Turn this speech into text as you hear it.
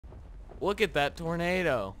Look at that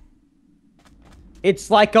tornado.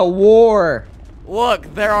 It's like a war.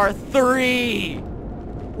 Look, there are 3.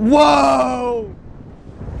 Whoa!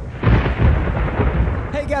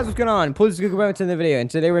 Hey guys, what's going on? PoisonousCookie welcome to the video,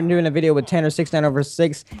 and today we're doing a video with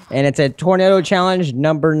Tanner69over6, and it's a tornado challenge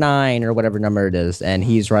number 9 or whatever number it is, and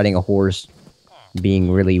he's riding a horse,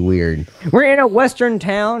 being really weird. We're in a western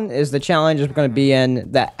town. Is the challenge is going to be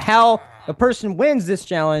in that how the person wins this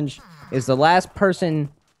challenge is the last person,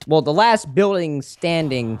 well, the last building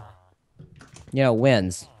standing, you know,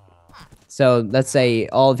 wins. So let's say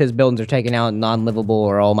all of his buildings are taken out non-livable,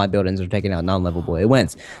 or all my buildings are taken out non-livable. It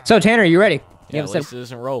wins. So Tanner, you ready? Yeah, at least it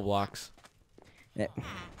isn't Roblox.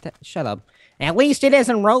 Shut up. At least it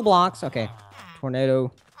isn't Roblox. Okay.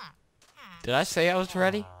 Tornado. Did I say I was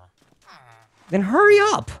ready? Then hurry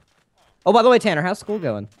up. Oh, by the way, Tanner, how's school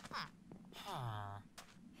going?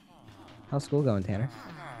 How's school going, Tanner?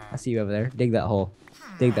 I see you over there. Dig that hole.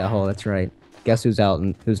 Dig that hole. That's right. Guess who's out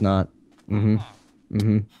and who's not? I'm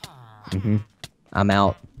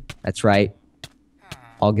out. That's right.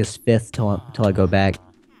 August 5th till I go back.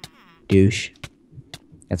 Douche.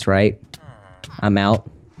 That's right. I'm out.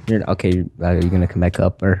 You're okay. Are you gonna come back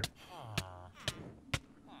up or?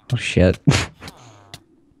 Oh shit.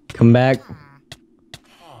 Come back.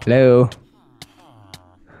 Hello.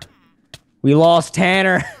 We lost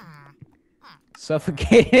Tanner.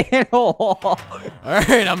 Suffocating in a wall.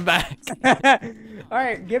 Alright, I'm back.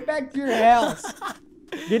 Alright, get back to your house.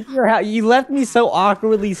 Get to your house. You left me so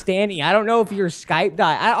awkwardly standing. I don't know if your Skype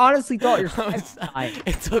died. I honestly thought your Skype died.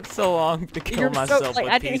 It took so long to kill myself with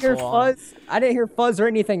I didn't hear fuzz. I didn't hear fuzz or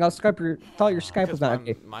anything. I thought your Skype was not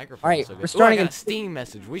okay. All right, we're starting. I got a Steam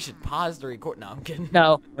message. We should pause the record. No, I'm kidding.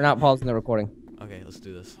 No, we're not pausing the recording. Okay, let's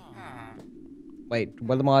do this. Wait,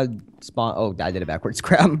 what am I spawn? Oh, I did it backwards.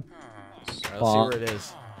 Crap. Right, let's see where it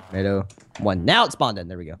is. Tornado 1. Now it spawned in.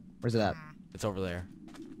 There we go. Where's it at? It's over there.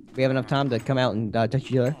 We have enough time to come out and touch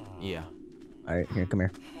each other? Yeah. Alright, here, come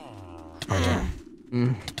here.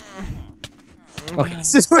 Okay,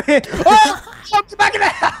 this is where oh! Get back in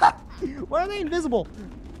the Why are they invisible?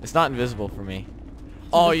 It's not invisible for me.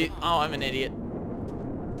 Oh, I'm an idiot.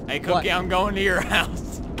 Hey, Cookie, what? I'm going to your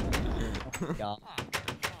house. Oh,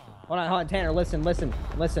 hold on, Tanner, listen. Hold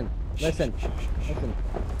on, 1 second.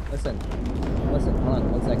 Listen.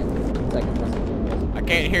 I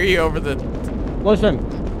can't hear you over the... Listen.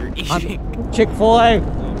 You're eating. Chick-fil-A.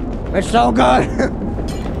 It's so good.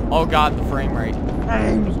 Oh god, the frame rate.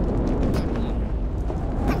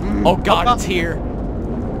 Oh god, it's here.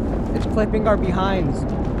 It's clipping our behinds.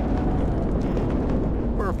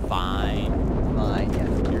 We're fine. Fine,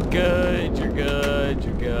 yeah. You're good.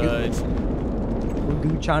 We'll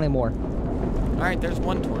do China more. Alright, there's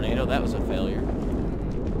one tornado. That was a failure.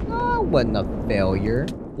 Oh, wasn't a failure.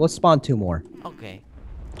 Let's spawn 2 more. Okay.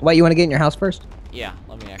 Wait, you want to get in your house first? Yeah,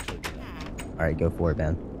 let me actually do that. Alright, go for it,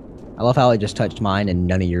 man. I love how I just touched mine and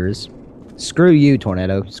none of yours. Screw you,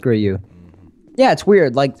 Tornado. Screw you. Yeah, it's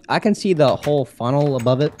weird. Like, I can see the whole funnel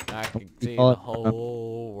above it. I can see the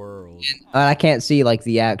whole world. I can't see, like,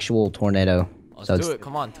 the actual tornado. Let's do it.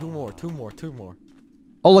 Come on, 2 more.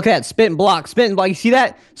 Oh, look at that. Spitting blocks. You see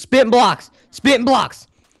that? Spitting blocks. Spitting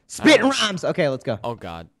rhymes. Okay, let's go. Oh,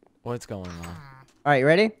 God. What's going on? Alright, you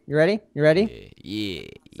ready? You ready? Yeah.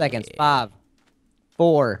 Seconds. 5,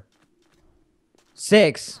 4,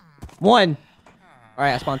 6, 1.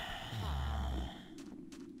 Alright, I spawned.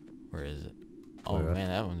 Where is it? Oh man,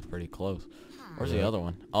 that one's pretty close. Where's the other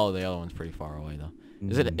one? Oh, the other one's pretty far away though.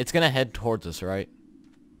 Is it? It's gonna head towards us, right?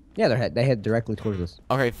 Yeah, they head directly towards us.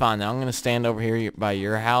 Okay, fine. Now I'm gonna stand over here by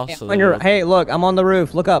your house. Yeah, so hey, look, I'm on the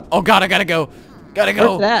roof. Look up. Oh God, I gotta go.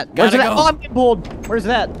 Where's that? Oh, I'm getting pulled. Where's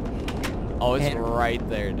that? Oh, it's right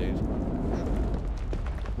there, dude.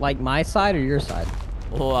 Like my side or your side?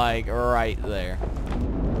 Like right there.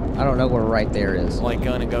 I don't know where right there is. Like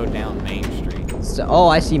gonna go down Main Street. So, oh,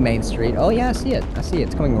 I see Main Street. Oh yeah, I see it.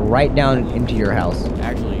 It's coming right down into your house.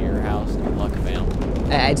 Actually, your house in Luck Found.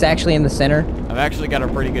 It's actually in the center. I've actually got a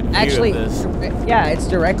pretty good view of this. Yeah, it's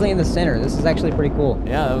directly in the center. This is actually pretty cool.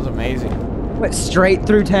 Yeah, that was amazing. Went straight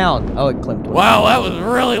through town. Oh, it clipped. Wow, that was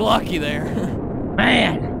really lucky there.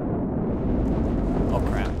 Man. Oh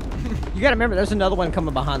crap. You gotta remember, there's another one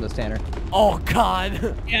coming behind us, Tanner. Oh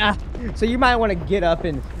God. Yeah. So you might want to get up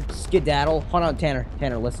and skedaddle. Hold on, Tanner.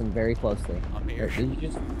 Tanner, listen very closely. I'm here. Did you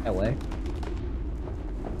just that way?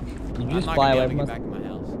 Did you just I'm fly not away gonna from us? get back in my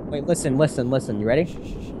house. Wait, listen. You ready?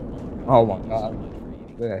 Oh my God.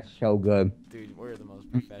 That's so good. Dude, we're the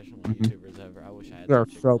most professional YouTubers ever. I wish I had. You're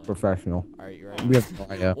so professional. Alright, you ready? We have no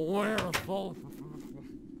idea. We're full.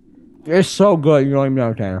 It's so good. You don't even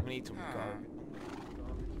know, Tanner. We need some garbage.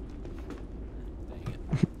 Dang it.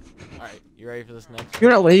 Alright. You ready for this next You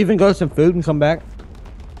wanna leave and go to some food and come back?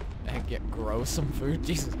 and grow some food?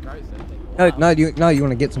 Jesus Christ, that thing. No, you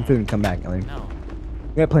wanna get some food and come back. I mean, No.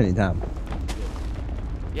 we got plenty of time.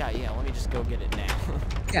 Yeah, let me just go get it now.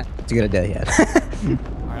 Yeah, it's a good idea. Yeah.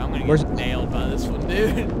 Alright, I'm gonna get nailed by this one,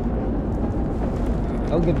 dude.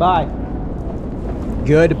 Oh, goodbye.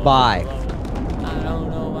 Goodbye. I don't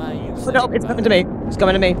know why you Oh, no, it's coming to me. It's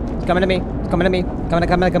coming to me. It's coming to me. It's coming to me. It's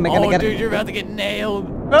coming. Oh, dude, you're about to get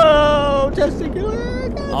nailed. Oh,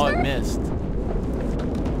 testicular. Oh, it missed.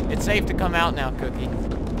 It's safe to come out now, Cookie.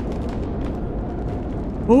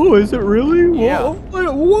 Oh, is it really? Yeah.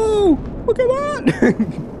 Whoa. Look at that.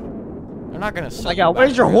 They're not gonna. Like, what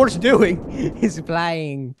is your horse doing? He's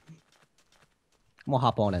flying. I'm gonna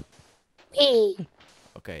hop on it.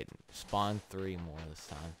 Okay, spawn 3 more this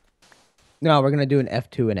time. No, we're gonna do an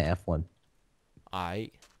F2 and an F1.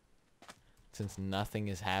 Alright. Since nothing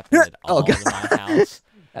has happened at all to my house.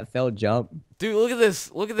 That failed jump. Dude, look at this.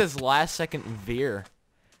 Look at this last second veer.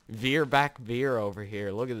 Veer over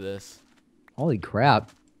here. Look at this. Holy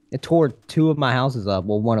crap. It tore 2 of my houses up.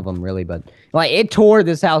 Well, 1 of them really, but like it tore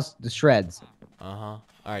this house to shreds. Uh-huh.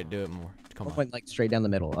 Alright, do it more. Come on. Went like straight down the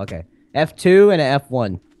middle. Okay. F2 and an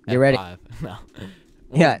F1. You ready? F5. No.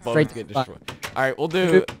 Yeah, Both straight get to destroyed. Alright, we'll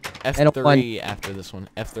do and a F3 after this one.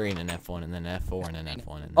 F3 and an F1, and then F4 and an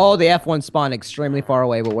F1. And then Oh, the F1 spawned extremely far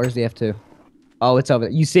away, but where's the F2? Oh, it's over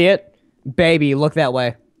there. You see it? Baby, look that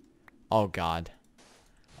way. Oh, God.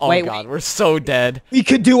 Oh, Wait, God, we're so dead. We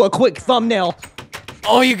could do a quick thumbnail.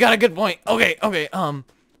 Oh, you got a good point. Okay. Get in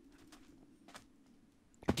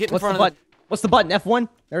What's front the of button? What's the button? F1?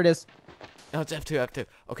 There it is. No, it's F2.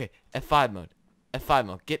 Okay, F5 mode. F5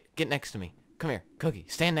 mode. Get next to me. Come here, Cookie.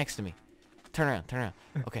 Stand next to me. Turn around.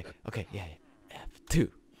 Okay, yeah. F2.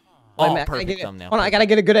 Oh, perfect thumbnail. Hold on, I gotta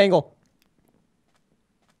get a good angle.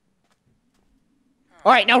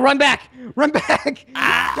 All right, now run back.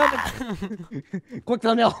 Quick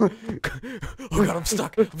thumbnail. Oh, God, I'm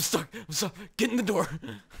stuck. Get in the door.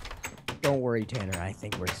 Don't worry, Tanner. I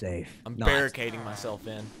think we're safe. I'm barricading myself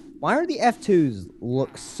in. Why are the F2s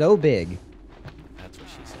look so big? That's what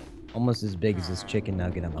she said. Almost as big as this chicken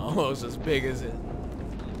nugget. Almost as big as it.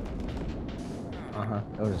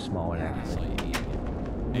 That was a small one, actually.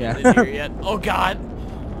 Yeah. Is it here yet? Oh, God.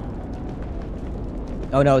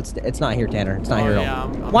 Oh, no, it's not here, Tanner. It's not here at all.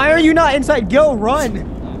 I'm Why are you not inside? Go, run!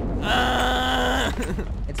 fine.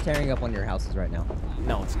 It's tearing up on your houses right now.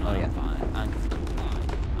 No, it's not. Oh, yeah. I'm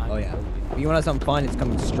fine. Oh, yeah. If you want to have something fun, it's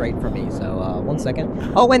coming straight for me. So, 1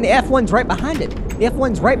 second. Oh, and the F1's right behind it. The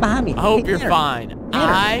F1's right behind me. I hope you're fine.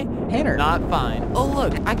 Tanner. Not fine. Oh,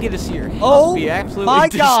 look. I get to see your house be absolutely my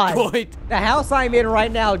destroyed. God. The house I'm in right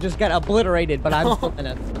now just got obliterated, but I'm still in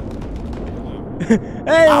it.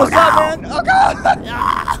 Hey, what's up, man? Oh,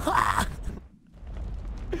 God!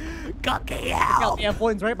 Cookie, help! The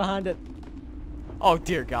F1's right behind it. Oh,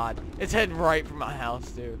 dear God. It's heading right for my house,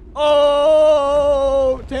 dude.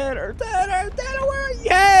 Oh, Tanner, where are you?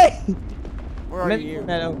 Yay! Where are you?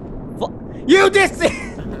 You did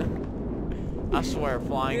I swear,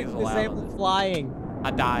 flying is allowed. Flying.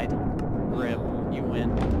 I died. Rip. You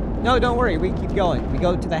win. No, don't worry. We keep going. We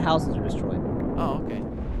go to the houses are destroyed. Oh, okay.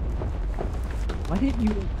 Why didn't you?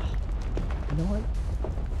 You know what?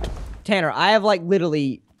 Tanner, I have like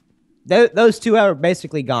literally... Those 2 are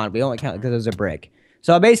basically gone. We only count because there's a brick.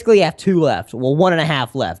 So I basically have 2 left. Well,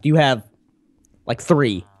 1.5 left. You have like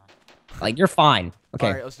 3. Like, you're fine. Okay.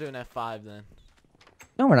 All right, let's do an F5 then.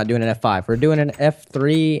 No, we're not doing an F5. We're doing an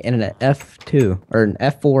F3 and an F2. Or an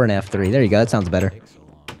F4 and F3. There you go. That sounds better.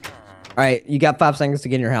 All right, you got 5 seconds to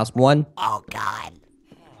get in your house. 1. Oh, God.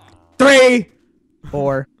 3.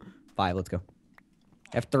 4. 5. Let's go.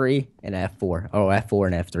 F3 and F4. Oh, F4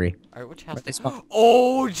 and F3. All right, which house?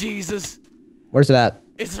 Oh, Jesus. Where's it at?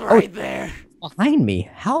 It's right there. Behind me.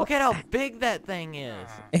 How? Look at how big that thing is.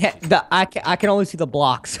 I can only see the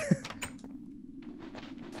blocks.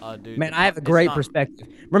 Dude, Man, I have a great perspective.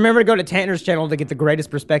 Remember to go to Tanner's channel to get the greatest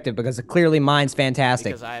perspective because clearly mine's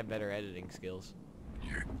fantastic. Because I have better editing skills.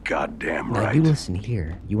 You're goddamn now, right. you listen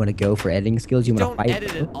here. You want to go for editing skills? You want to fight? Don't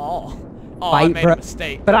edit at all. Oh, Fight, I made a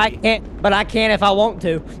mistake. But I can't. But I can if I want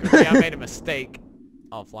to. Yeah, I made a mistake.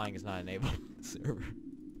 Oh, flying is not enabled. Server.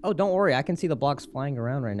 Oh, don't worry. I can see the blocks flying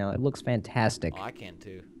around right now. It looks fantastic. Oh, I can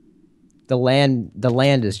too. The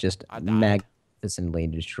land is just magnificently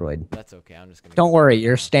destroyed. That's okay. I'm just gonna. Don't worry.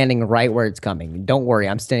 You're standing right where it's coming. Don't worry.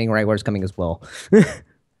 I'm standing right where it's coming as well.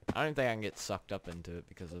 I don't think I can get sucked up into it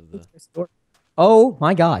because of the. Oh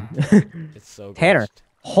my God. It's so. Tanner. Glitched.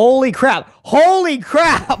 Holy crap! Holy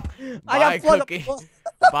crap! Bye, Cookie.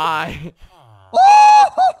 Bye. Oh!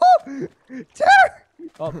 Tanner!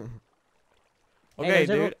 Oh. Okay,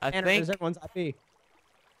 dude. I Tanner, think. there's everyone's IP.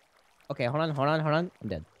 Okay, hold on. I'm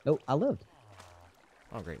dead. Nope, I lived.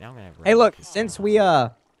 Oh great, now I'm gonna have. Hey, look, since we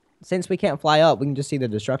can't fly up, we can just see the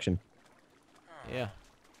destruction. Yeah.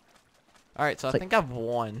 All right, so I think I've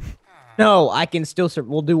won. No, I can still.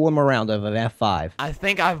 We'll do one more round of an F5. I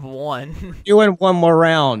think I've won. Doing one more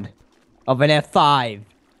round of an F5.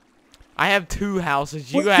 I have 2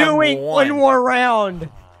 houses. You We're have doing one more round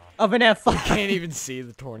of an F5. I can't even see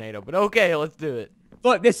the tornado, but okay, let's do it.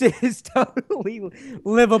 Look, this is totally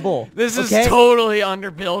livable. This is okay? totally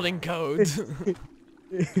under building codes.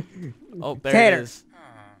 Oh, there Tanner, it is.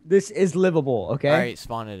 This is livable, okay? All right,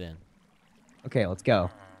 spawn it in. Okay, let's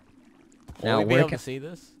go. Will we be able to see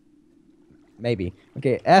this? Maybe.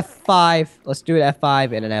 Okay, F5. Let's do it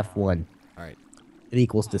F5 and an F1. All right. It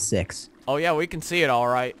equals to 6. Oh yeah, we can see it all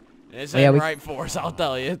right. It's yeah, right for us. I'll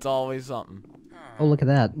tell you, it's always something. Oh, look at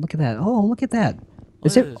that. Look at that. Oh, look at that.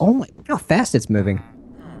 What is it? Oh my, look how fast it's moving.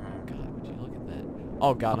 Oh god, would you look at that?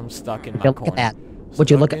 Oh god, I'm stuck in my Look corner. at that. Would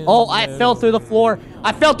you look at? Oh, I fell through the floor.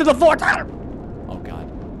 I fell through the floor. Oh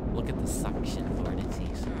god, look at the suction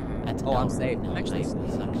vortices. That's Oh, I'm safe. No, Actually,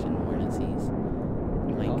 suction vortices.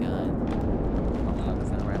 Oh my god.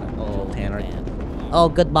 Oh, Tanner. Oh,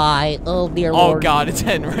 goodbye. Oh, dear Lord. Oh god, it's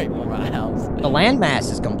heading right for my house. The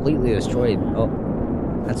landmass is completely destroyed. Oh,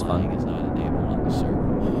 that's Flying fun. is not enabled on the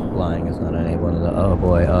server. Flying is not enabled. Oh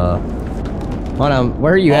boy. Hold on.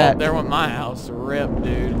 Where are you at? There went my house. Rip,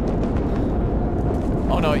 dude.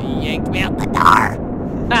 Oh no, it yanked me out the door.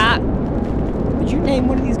 Ah! Did you name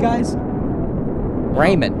one of these guys?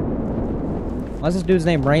 Raymond. Why's this dude's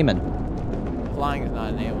name Raymond? Flying is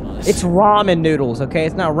not enabled on this. It's ramen noodles, okay?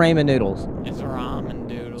 It's not ramen noodles. It's ramen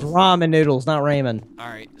noodles. It's ramen noodles, not Raymond.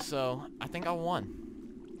 Alright, so I think I won.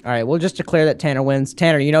 Alright, we'll just declare that Tanner wins.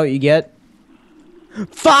 Tanner, you know what you get?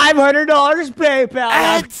 $500 PayPal!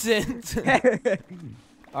 AdSense!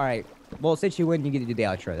 Alright, well, since you win, you get to do the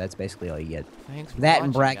outro. That's basically all you get. Thanks for That watching,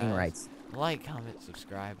 and bragging guys. rights. Like, comment,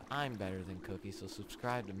 subscribe. I'm better than Cookie, so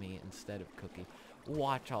subscribe to me instead of Cookie.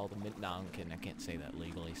 Watch all the no, I'm kidding. I can't say that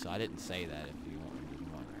legally, so I didn't say that if you were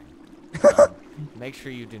wondering. Make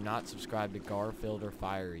sure you do not subscribe to Garfield or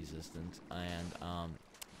Fire Resistance and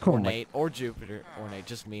Ornate or Jupiter. Ornate,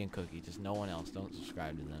 just me and Cookie, just no one else. Don't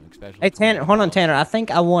subscribe to them, especially. Hey, Tanner, hold on, Tanner. I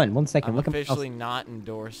think I won. 1 second. I'm look officially at my not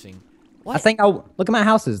endorsing. What? I think I look at my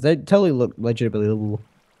houses. They totally look legitimately livable.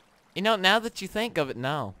 You know, now that you think of it,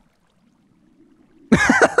 no.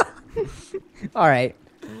 All right.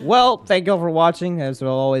 Well, thank you all for watching. As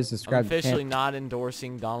always, subscribe. I'm officially not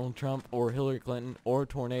endorsing Donald Trump or Hillary Clinton or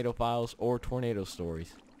Tornado Files or Tornado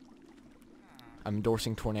Stories. I'm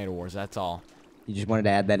endorsing Tornado Wars. That's all. You just wanted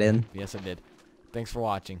to add that in? Yes, I did. Thanks for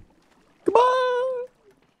watching.